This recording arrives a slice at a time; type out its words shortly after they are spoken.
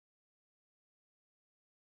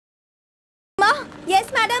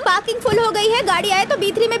Yes madam, parking full हो गई है, गाड़ी आए तो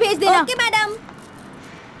B3 में भेज देना। Okay madam.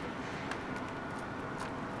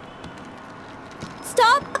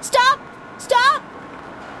 Stop stop stop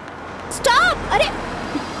stop. अरे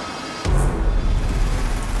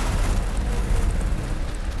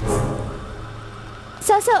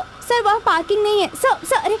सर सर सर वहाँ पार्किंग नहीं है सर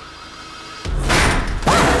सर। अरे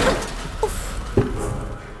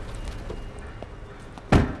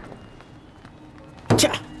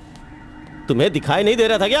तुम्हें दिखाई नहीं दे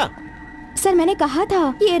रहा था क्या? सर मैंने कहा था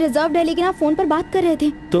ये रिजर्व है, लेकिन आप फोन पर बात कर रहे थे।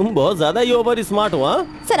 तुम बहुत ज्यादा ही ओवर स्मार्ट हो।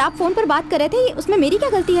 सर आप फोन पर बात कर रहे थे, उसमें मेरी क्या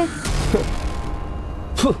गलती है?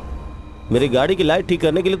 मेरी गाड़ी की लाइट ठीक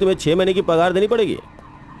करने के लिए तुम्हें 6 महीने की पगार देनी पड़ेगी।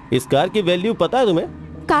 इस कार की वैल्यू पता है तुम्हें?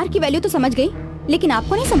 कार की वैल्यू तो समझ गई, लेकिन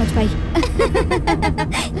आपको नहीं समझ पाई।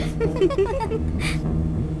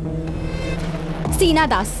 सीना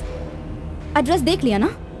दास, एड्रेस देख लिया ना?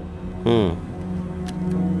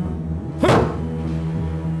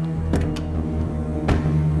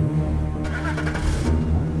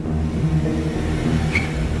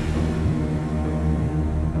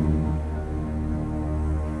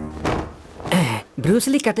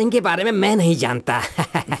 ब्रूसली कटिंग के बारे में मैं नहीं जानता।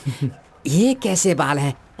 ये कैसे बाल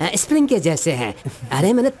हैं? स्प्रिंग के जैसे हैं।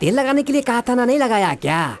 अरे मैंने तेल लगाने के लिए कहा था ना, नहीं लगाया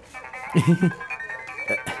क्या?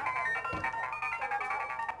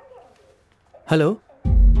 हेलो,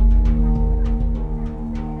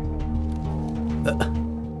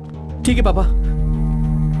 ठीक है पापा।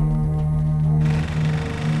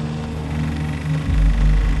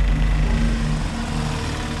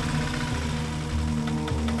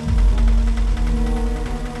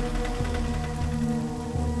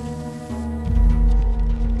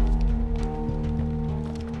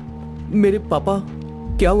 मेरे पापा,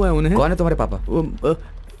 क्या हुआ है उन्हें? कौन है तुम्हारे पापा?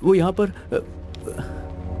 वो यहाँ पर।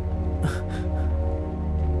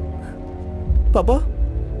 पापा,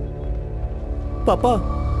 पापा,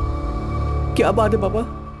 क्या बात है पापा?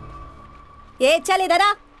 ये चल इधर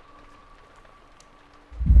आ।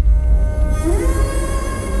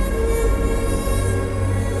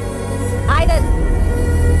 इधर।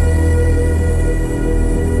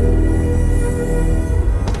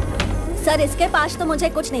 सर इसके पास तो मुझे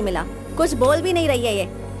कुछ नहीं मिला, कुछ बोल भी नहीं रही है ये।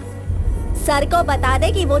 सर को बता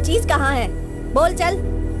दे कि वो चीज कहाँ है। बोल चल।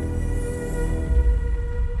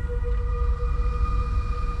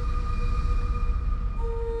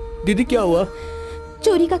 दीदी क्या हुआ?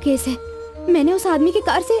 चोरी का केस है। मैंने उस आदमी की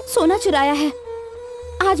कार से सोना चुराया है।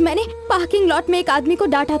 आज मैंने पार्किंग लॉट में एक आदमी को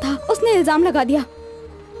डांटा था, उसने इल्जाम लगा दिया।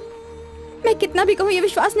 मैं कितना भी कहूँ ये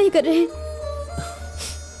विश्वास नहीं कर रहे हैं।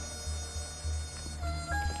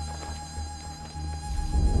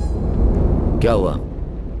 क्या हुआ?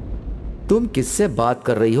 तुम किससे बात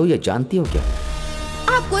कर रही हो ये जानती हो क्या?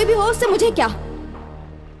 आप कोई भी हो, उससे मुझे क्या?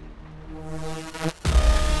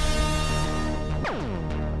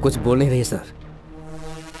 कुछ बोल नहीं रही सर।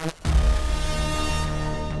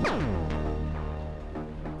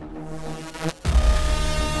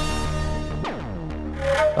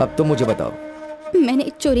 अब तुम मुझे बताओ। मैंने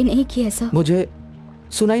चोरी नहीं की है सर। मुझे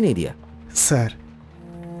सुनाई नहीं दिया। सर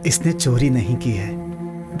इसने चोरी नहीं की है,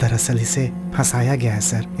 दरअसल इसे फंसाया गया है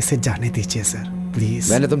सर। इसे जाने दीजिए सर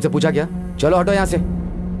प्लीज। मैंने तुमसे पूछा क्या? चलो हटो यहाँ से।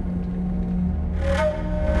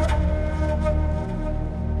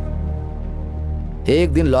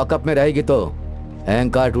 एक दिन लॉकअप में रहेगी तो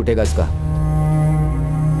अहंकार टूटेगा इसका।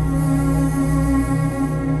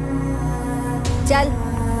 चल।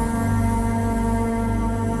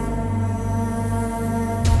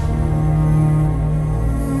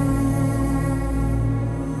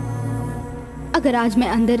 अगर आज मैं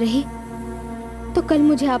अंदर रही तो कल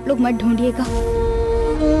मुझे आप लोग मत ढूंढिएगा।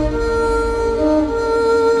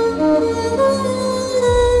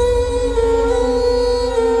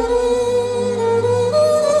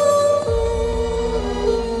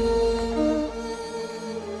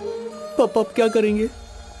 पापा अब क्या करेंगे?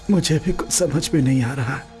 मुझे भी कुछ समझ में नहीं आ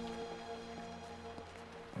रहा।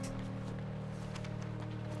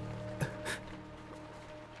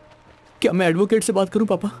 क्या मैं एडवोकेट से बात करूं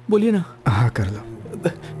पापा? बोलिए ना। हाँ कर लो।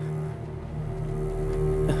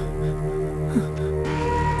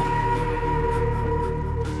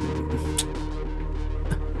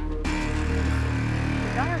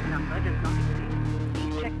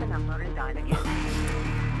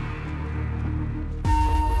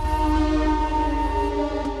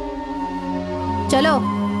 चलो।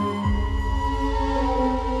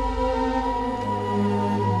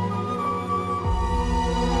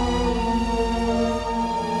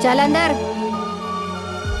 चल अंदर।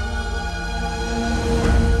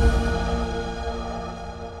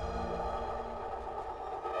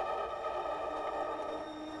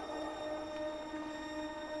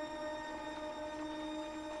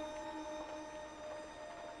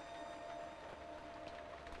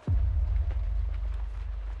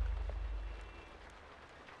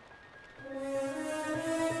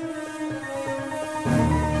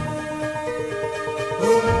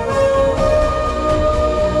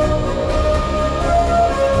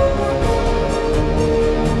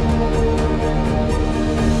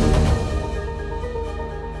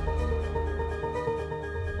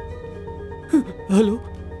 हेलो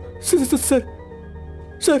सर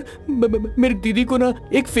सर, मेरी दीदी को ना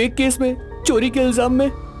एक फेक केस में चोरी के इल्जाम में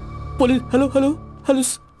police. Hello hello hello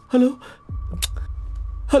hello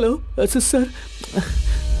hello sir.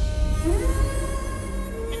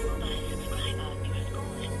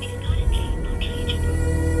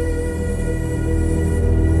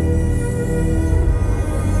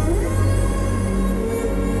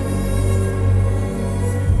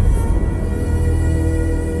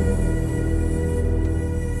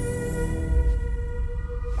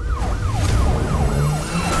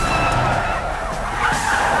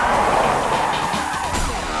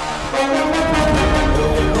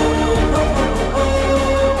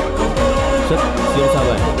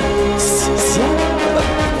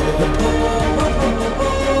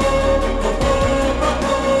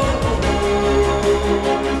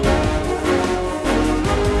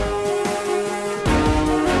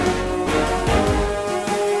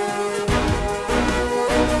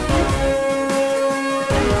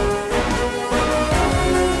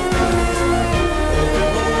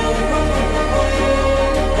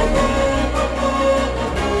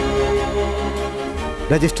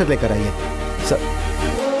 Register लेकर आइए सर।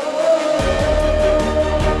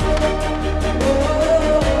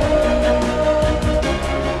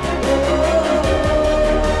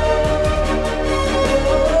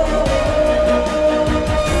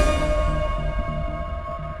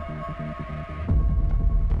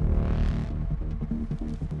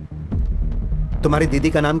 तुम्हारी दीदी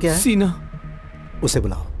का नाम क्या है? सीना। उसे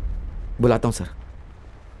बुलाओ। बुलाता हूं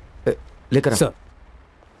सर। लेकर आओ सर।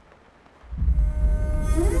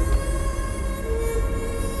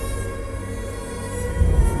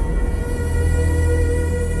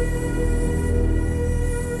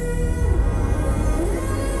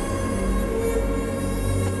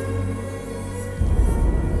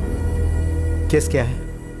 केस क्या है?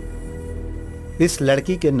 इस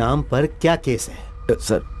लड़की के नाम पर क्या केस है?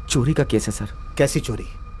 सर चोरी का केस है सर। कैसी चोरी?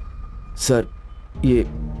 सर ये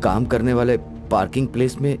काम करने वाले पार्किंग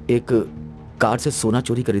प्लेस में एक कार से सोना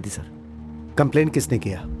चोरी करी थी सर। कंप्लेन किसने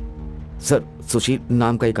किया? सर सुशील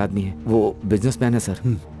नाम का एक आदमी है, वो बिजनेसमैन है सर।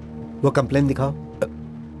 वो कंप्लेन दिखाओ।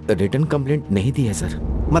 रिटर्न कंप्लेंट नहीं दी है सर।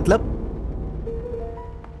 मतलब?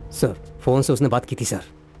 सर फोन से उसने बात की थी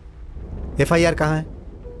सर। एफआईआर कहाँ है?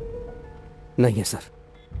 नहीं है सर।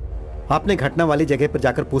 आपने घटना वाली जगह पर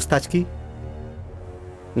जाकर पूछताछ की?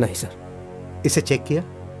 नहीं सर। इसे चेक किया?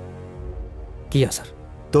 किया सर।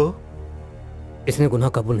 तो इसने गुनाह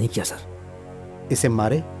कबूल नहीं किया सर। इसे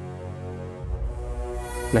मारे?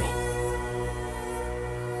 नहीं।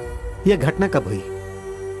 यह घटना कब हुई?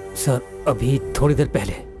 सर अभी थोड़ी देर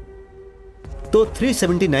पहले। तो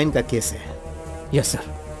 379 का केस है। Yes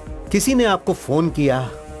sir. किसी ने आपको फोन किया,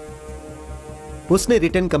 उसने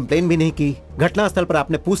रिटर्न कंप्लेन भी नहीं की, घटनास्थल पर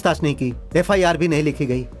आपने पूछताछ नहीं की, एफआईआर भी नहीं लिखी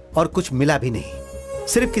गई और कुछ मिला भी नहीं।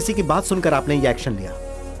 सिर्फ किसी की बात सुनकर आपने ये एक्शन लिया।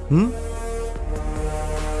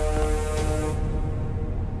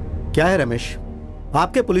 क्या है रमेश,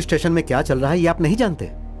 आपके पुलिस स्टेशन में क्या चल रहा है ये आप नहीं जानते?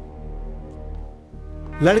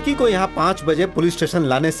 लड़की को यहां 5 बजे पुलिस स्टेशन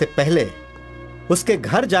लाने से पहले उसके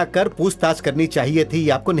घर जाकर पूछताछ करनी चाहिए थी, ये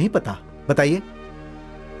आपको नहीं पता? बताइए,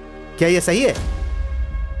 क्या यह सही है?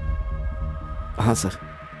 हाँ सर।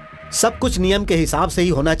 सब कुछ नियम के हिसाब से ही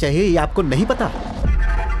होना चाहिए, ये आपको नहीं पता?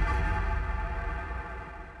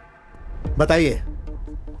 बताइए,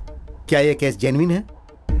 क्या यह केस जेन्युइन है?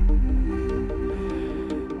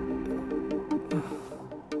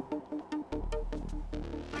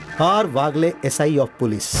 Are Wagle SI of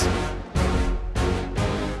police,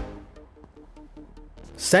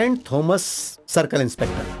 Saint Thomas circle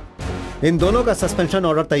inspector, इन दोनों का सस्पेंशन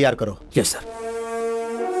ऑर्डर तैयार करो। Yes sir.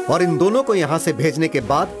 और इन दोनों को यहां से भेजने के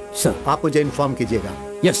बाद सर आप मुझे इन्फॉर्म कीजिएगा।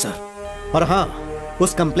 Yes sir. और हाँ,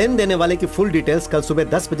 उस कंप्लेन देने वाले की फुल डिटेल्स कल सुबह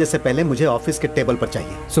 10 बजे से पहले मुझे ऑफिस के टेबल पर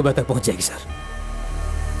चाहिए। सुबह तक पहुंच जाएगी सर।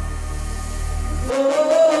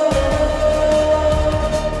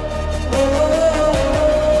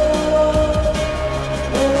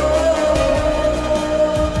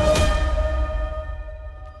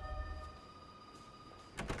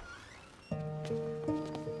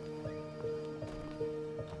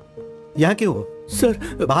 यहां क्यों हो?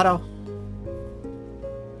 सर बाहर आओ।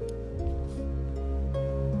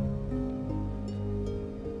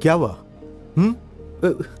 क्या हुआ?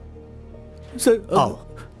 सर आओ।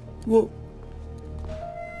 वो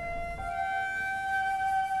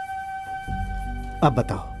अब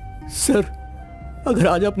बताओ। सर, अगर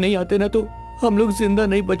आज आप नहीं आते ना तो हम लोग जिंदा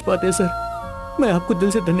नहीं बच पाते सर। मैं आपको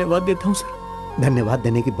दिल से धन्यवाद देता हूं सर। धन्यवाद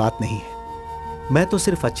देने की बात नहीं है, मैं तो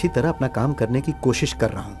सिर्फ अच्छी तरह अपना काम करने की कोशिश कर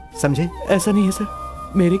रहा हूं, समझे? ऐसा नहीं है सर,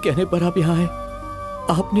 मेरे कहने पर आप यहाँ हैं।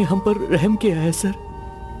 आपने हम पर रहम किया है सर।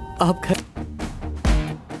 आप घर